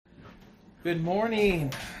Good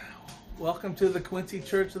morning. Welcome to the Quincy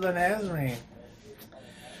Church of the Nazarene.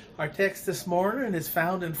 Our text this morning is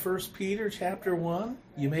found in 1 Peter chapter 1.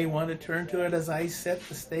 You may want to turn to it as I set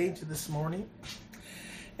the stage this morning.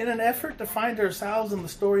 In an effort to find ourselves in the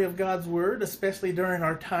story of God's Word, especially during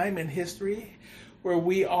our time in history where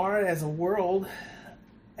we are as a world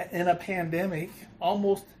in a pandemic,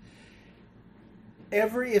 almost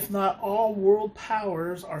every, if not all, world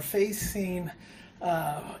powers are facing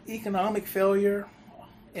economic failure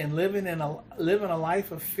and living a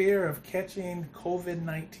life of fear of catching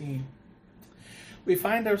COVID-19. We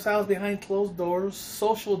find ourselves behind closed doors,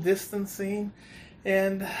 social distancing,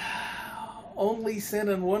 and only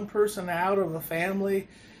sending one person out of a family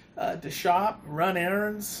to shop, run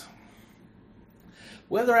errands.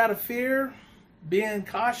 Whether out of fear, being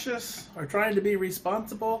cautious, or trying to be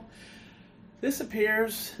responsible, this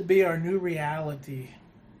appears to be our new reality.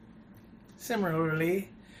 Similarly,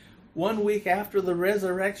 1 week after the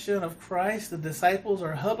resurrection of Christ, the disciples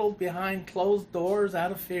are huddled behind closed doors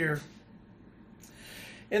out of fear.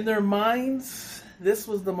 In their minds, this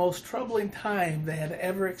was the most troubling time they had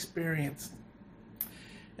ever experienced.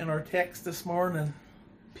 In our text this morning,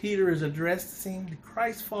 Peter is addressing the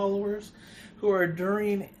Christ followers who are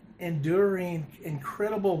enduring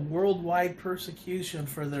incredible worldwide persecution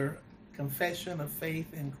for their confession of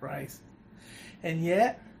faith in Christ. And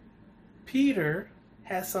yet, Peter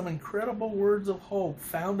has some incredible words of hope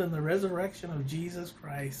found in the resurrection of Jesus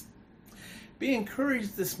Christ. Be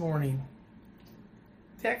encouraged this morning.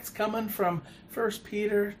 Text coming from 1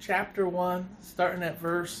 Peter chapter 1, starting at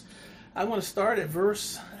I want to start at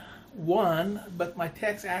verse 1, but my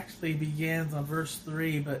text actually begins on verse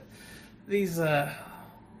 3, but these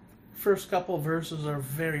first couple of verses are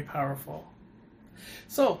very powerful.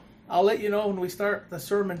 So, I'll let you know when we start the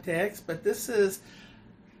sermon text, but this is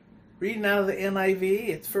reading out of the NIV.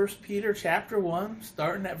 It's 1 Peter chapter 1,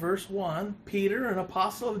 starting at verse 1. Peter, an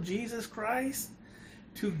apostle of Jesus Christ,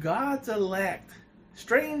 to God's elect,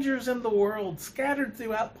 strangers in the world, scattered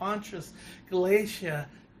throughout Pontus, Galatia,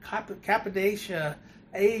 Cappadocia,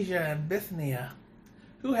 Asia, and Bithynia,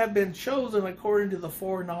 who have been chosen according to the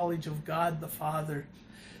foreknowledge of God the Father,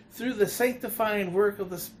 through the sanctifying work of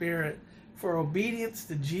the Spirit, for obedience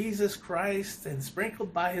to Jesus Christ and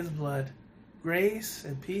sprinkled by his blood. Grace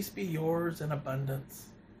and peace be yours in abundance.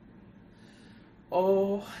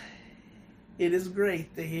 Oh, it is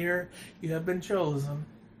great to hear you have been chosen,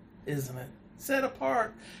 isn't it? Set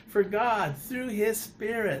apart for God through his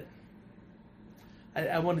Spirit.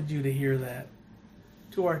 I wanted you to hear that.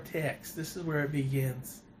 To our text, this is where it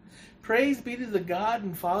begins. Praise be to the God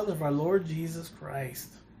and Father of our Lord Jesus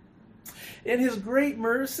Christ. In his great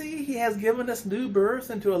mercy, he has given us new birth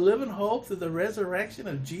into a living hope through the resurrection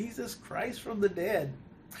of Jesus Christ from the dead,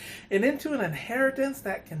 and into an inheritance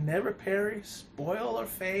that can never perish, spoil, or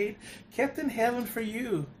fade, kept in heaven for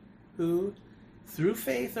you, who, through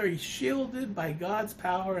faith, are shielded by God's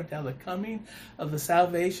power until the coming of the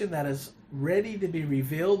salvation that is ready to be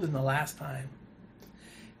revealed in the last time.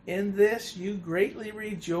 In this you greatly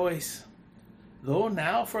rejoice, though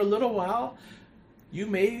now for a little while you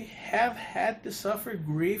may have had to suffer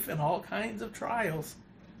grief and all kinds of trials.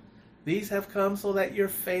 These have come so that your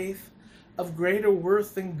faith, of greater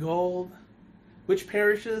worth than gold, which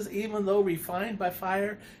perishes even though refined by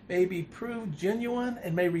fire, may be proved genuine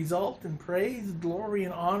and may result in praise, glory,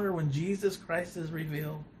 and honor when Jesus Christ is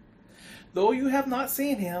revealed. Though you have not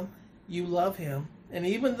seen him, you love him. And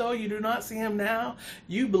even though you do not see him now,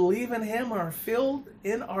 you believe in him and are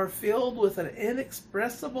filled with an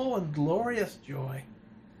inexpressible and glorious joy.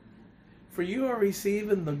 For you are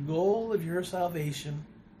receiving the goal of your salvation,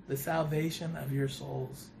 the salvation of your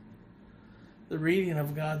souls. The reading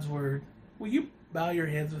of God's word. Will you bow your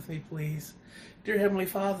heads with me, please? Dear Heavenly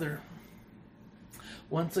Father,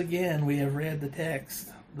 once again we have read the text,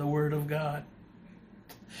 the word of God.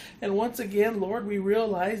 And once again, Lord, we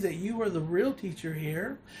realize that you are the real teacher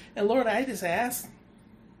here. And Lord, I just ask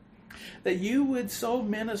that you would so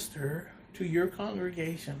minister to your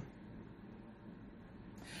congregation.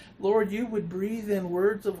 Lord, you would breathe in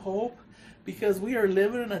words of hope, because we are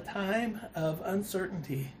living in a time of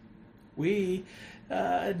uncertainty. We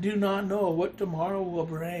do not know what tomorrow will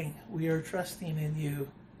bring. We are trusting in you.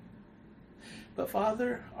 But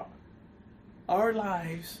Father, our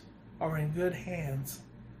lives are in good hands.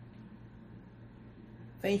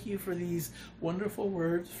 Thank you for these wonderful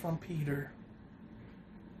words from Peter.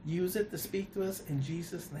 Use it to speak to us in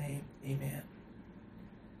Jesus' name. Amen.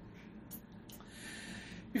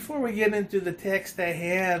 Before we get into the text at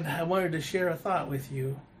hand, I wanted to share a thought with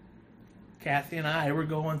you. Kathy and I were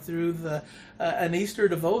going through an Easter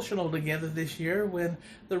devotional together this year when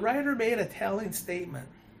the writer made a telling statement.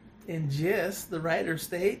 In gist, the writer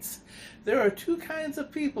states, there are two kinds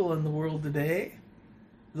of people in the world today.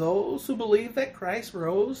 Those who believe that Christ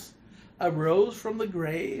arose from the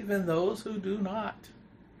grave, and those who do not.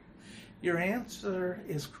 Your answer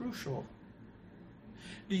is crucial.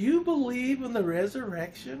 Do you believe in the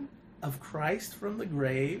resurrection of Christ from the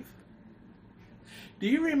grave? Do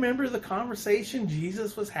you remember the conversation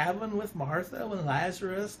Jesus was having with Martha when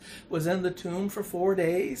Lazarus was in the tomb for 4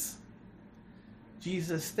 days?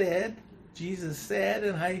 Jesus said,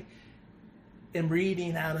 and I am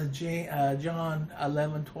reading out of John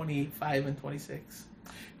 11:25 and 26.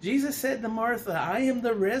 Jesus said to Martha, I am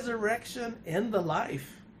the resurrection and the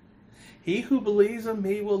life. He who believes in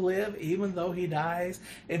me will live even though he dies,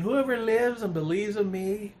 and whoever lives and believes in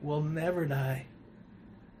me will never die.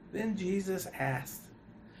 Then Jesus asked,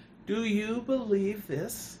 do you believe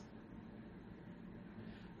this?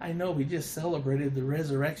 I know we just celebrated the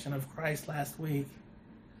resurrection of Christ last week,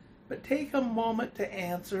 but take a moment to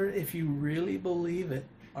answer if you really believe it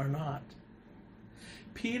or not.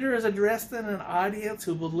 Peter is addressed in an audience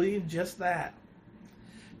who believe just that.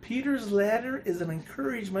 Peter's letter is an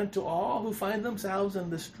encouragement to all who find themselves in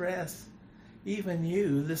distress, even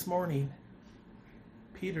you this morning.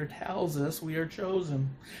 Peter tells us we are chosen.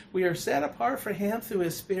 We are set apart for him through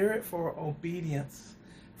his Spirit for obedience.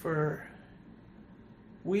 For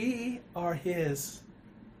we are his.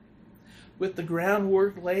 With the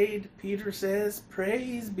groundwork laid, Peter says,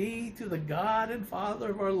 praise be to the God and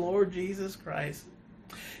Father of our Lord Jesus Christ.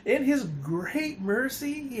 In his great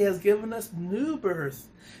mercy, he has given us new birth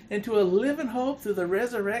into a living hope through the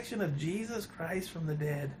resurrection of Jesus Christ from the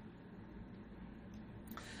dead.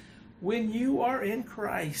 When you are in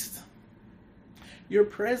Christ, your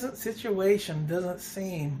present situation doesn't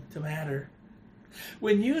seem to matter.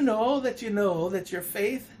 When you know that your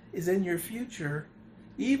faith is in your future,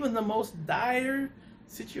 even the most dire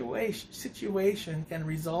situation can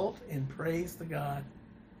result in praise to God.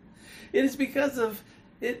 It is because of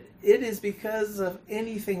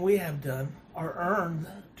anything we have done or earned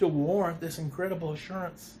to warrant this incredible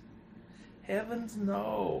assurance. Heavens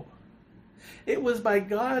no. It was by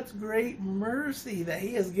God's great mercy that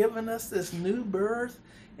he has given us this new birth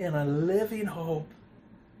and a living hope.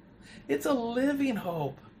 It's a living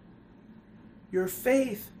hope. Your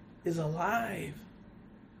faith is alive.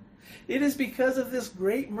 It is because of this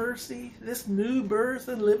great mercy, this new birth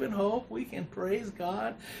and living hope, we can praise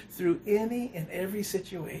God through any and every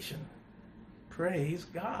situation. Praise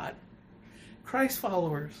God. Christ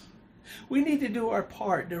followers, we need to do our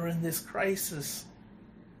part during this crisis.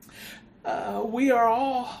 We are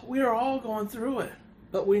all going through it,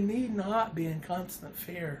 but we need not be in constant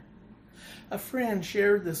fear. A friend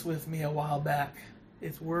shared this with me a while back.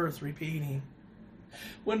 It's worth repeating.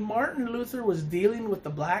 When Martin Luther was dealing with the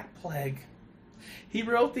Black Plague, he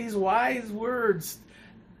wrote these wise words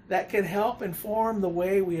that can help inform the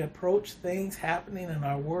way we approach things happening in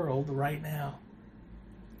our world right now.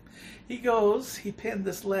 He penned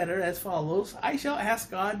this letter as follows: I shall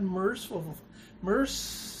ask God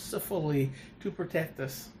mercifully to protect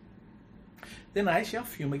us. Then I shall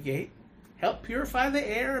fumigate, help purify the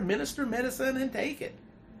air, administer medicine, and take it.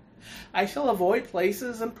 I shall avoid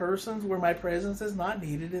places and persons where my presence is not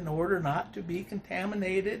needed in order not to be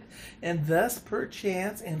contaminated and thus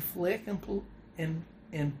perchance inflict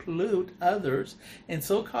and pollute others and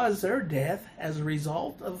so cause their death as a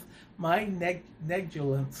result of my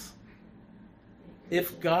negligence.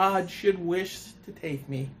 If God should wish to take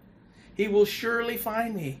me, he will surely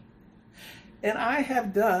find me. And I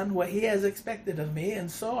have done what he has expected of me,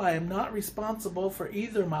 and so I am not responsible for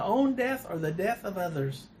either my own death or the death of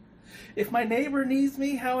others. If my neighbor needs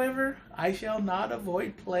me, however, I shall not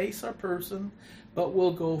avoid place or person, but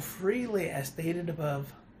will go freely as stated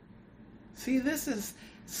above. See, this is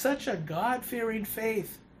such a God-fearing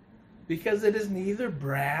faith, because it is neither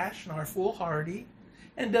brash nor foolhardy,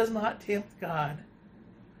 and does not tempt God.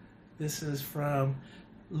 This is from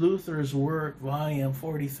Luther's work, volume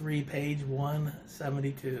 43, page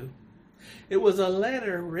 172. It was a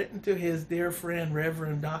letter written to his dear friend,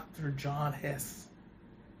 Reverend Dr. John Hess.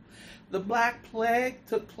 The Black Plague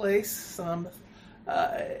took place some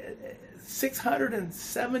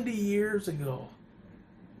 670 years ago.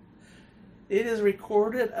 It is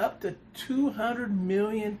recorded up to 200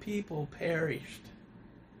 million people perished.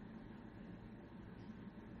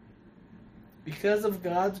 Because of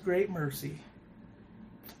God's great mercy,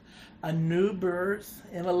 a new birth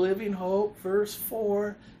and a living hope, verse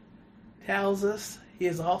 4 tells us he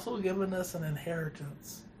has also given us an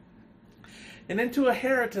inheritance. And into a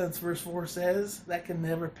inheritance, verse 4 says, that can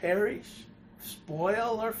never perish,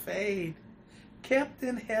 spoil, or fade, kept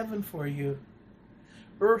in heaven for you.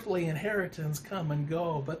 Earthly inheritance come and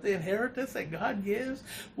go, but the inheritance that God gives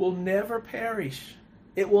will never perish.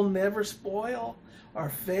 It will never spoil or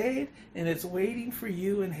fade, and it's waiting for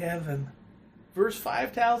you in heaven. Verse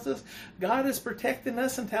 5 tells us God is protecting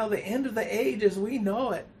us until the end of the age as we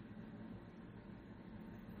know it.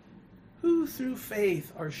 Who through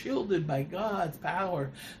faith are shielded by God's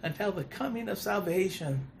power until the coming of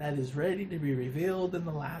salvation that is ready to be revealed in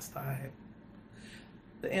the last time.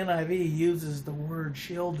 The NIV uses the word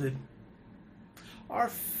shielded. Our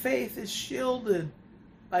faith is shielded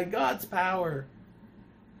by God's power.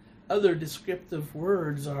 Other descriptive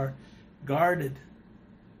words are guarded,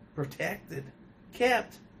 protected,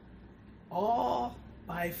 kept, all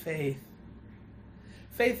by faith.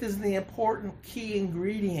 Faith is the important key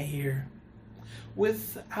ingredient here.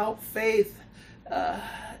 Without faith,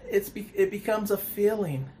 it becomes a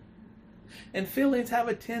feeling. And feelings have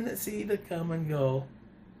a tendency to come and go.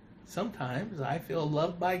 Sometimes I feel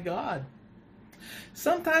loved by God.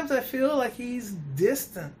 Sometimes I feel like He's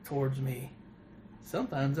distant towards me.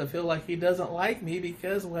 Sometimes I feel like He doesn't like me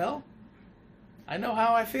because, well, I know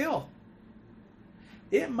how I feel.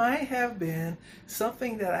 It might have been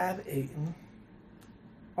something that I've eaten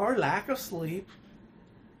or lack of sleep.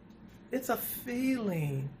 It's a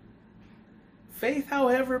feeling. Faith,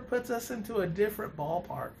 however, puts us into a different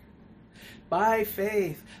ballpark. By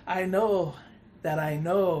faith, I know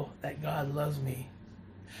that God loves me.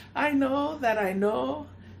 I know that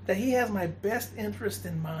He has my best interest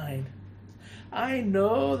in mind. I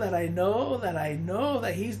know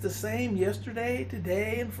that He's the same yesterday,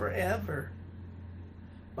 today, and forever.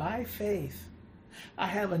 By faith, I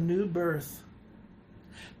have a new birth.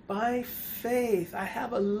 By faith, I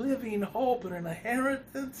have a living hope and an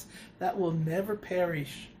inheritance that will never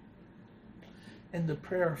perish. And to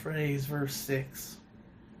paraphrase verse 6,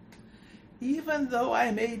 even though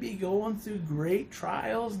I may be going through great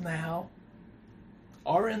trials now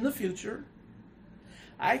or in the future,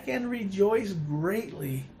 I can rejoice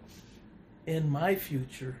greatly in my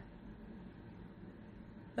future.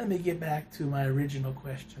 Let me get back to my original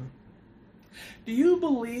question. Do you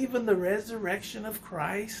believe in the resurrection of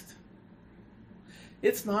Christ?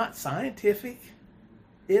 It's not scientific.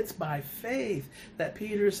 It's by faith that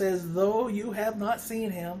Peter says, though you have not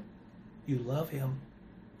seen Him, you love Him.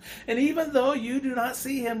 And even though you do not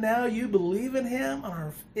see Him now, you believe in Him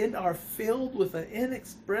and are filled with an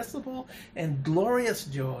inexpressible and glorious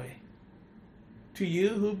joy. To you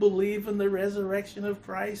who believe in the resurrection of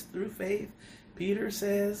Christ through faith, Peter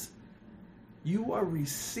says, you are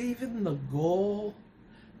receiving the goal,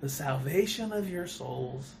 the salvation of your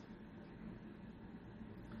souls.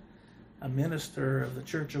 A minister of the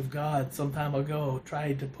Church of God some time ago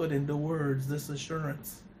tried to put into words this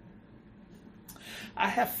assurance. I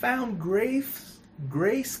have found grace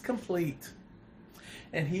complete,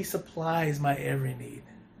 and He supplies my every need.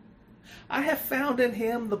 I have found in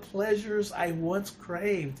Him the pleasures I once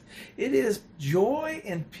craved. It is joy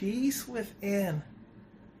and peace within.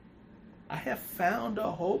 I have found a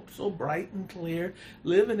hope so bright and clear,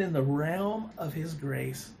 living in the realm of His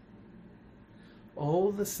grace.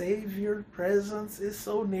 Oh, the Savior's presence is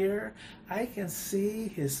so near, I can see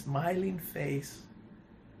His smiling face.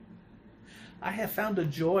 I have found a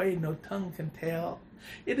joy no tongue can tell.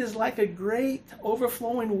 It is like a great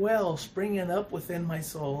overflowing well springing up within my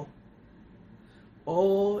soul.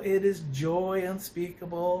 Oh, it is joy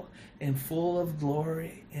unspeakable and full of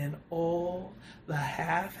glory, and oh, the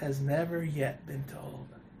half has never yet been told.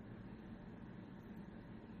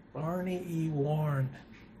 Barney E. Warren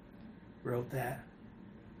wrote that.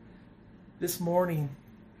 This morning,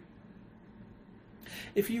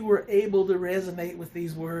 if you were able to resonate with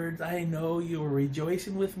these words, I know you are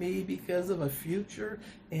rejoicing with me because of a future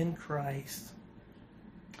in Christ.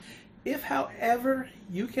 If, however,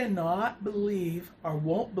 you cannot believe or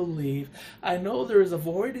won't believe, I know there is a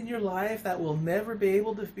void in your life that will never be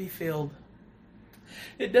able to be filled.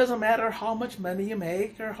 It doesn't matter how much money you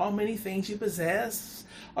make or how many things you possess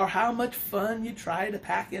or how much fun you try to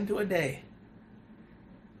pack into a day.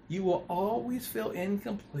 You will always feel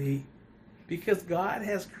incomplete because God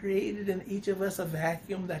has created in each of us a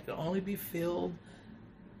vacuum that can only be filled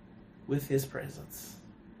with His presence.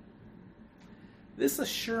 This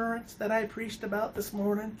assurance that I preached about this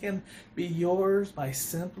morning can be yours by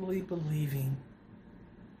simply believing.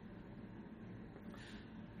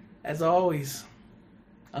 As always,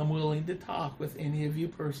 I'm willing to talk with any of you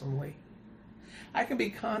personally. I can be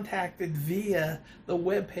contacted via the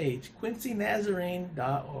webpage,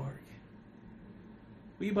 QuincyNazarene.org.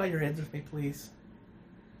 Will you bow your heads with me, please?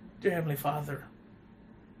 Dear Heavenly Father,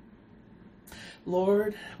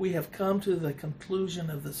 Lord, we have come to the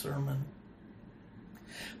conclusion of the sermon.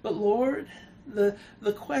 But Lord, the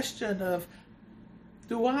question of,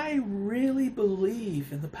 do I really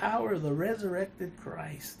believe in the power of the resurrected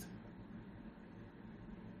Christ?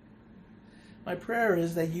 My prayer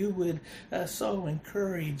is that you would so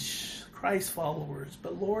encourage Christ followers.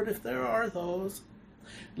 But Lord, if there are those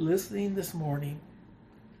listening this morning,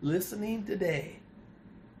 listening today,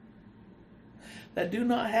 that do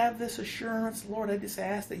not have this assurance, Lord, I just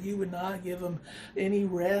ask that you would not give them any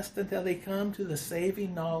rest until they come to the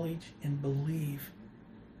saving knowledge and believe.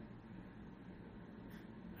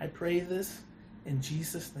 I pray this in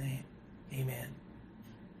Jesus' name. Amen.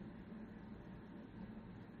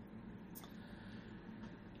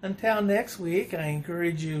 Until next week, I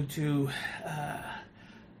encourage you to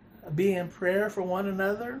be in prayer for one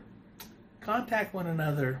another. Contact one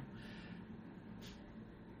another.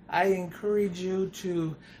 I encourage you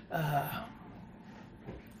to,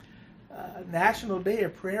 National Day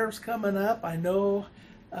of Prayer is coming up. I know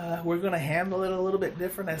we're going to handle it a little bit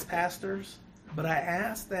different as pastors, but I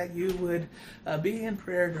ask that you would be in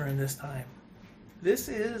prayer during this time. This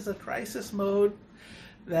is a crisis mode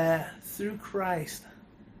that through Christ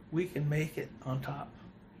we can make it on top.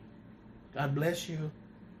 God bless you,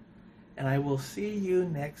 and I will see you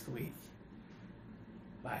next week.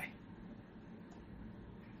 Bye.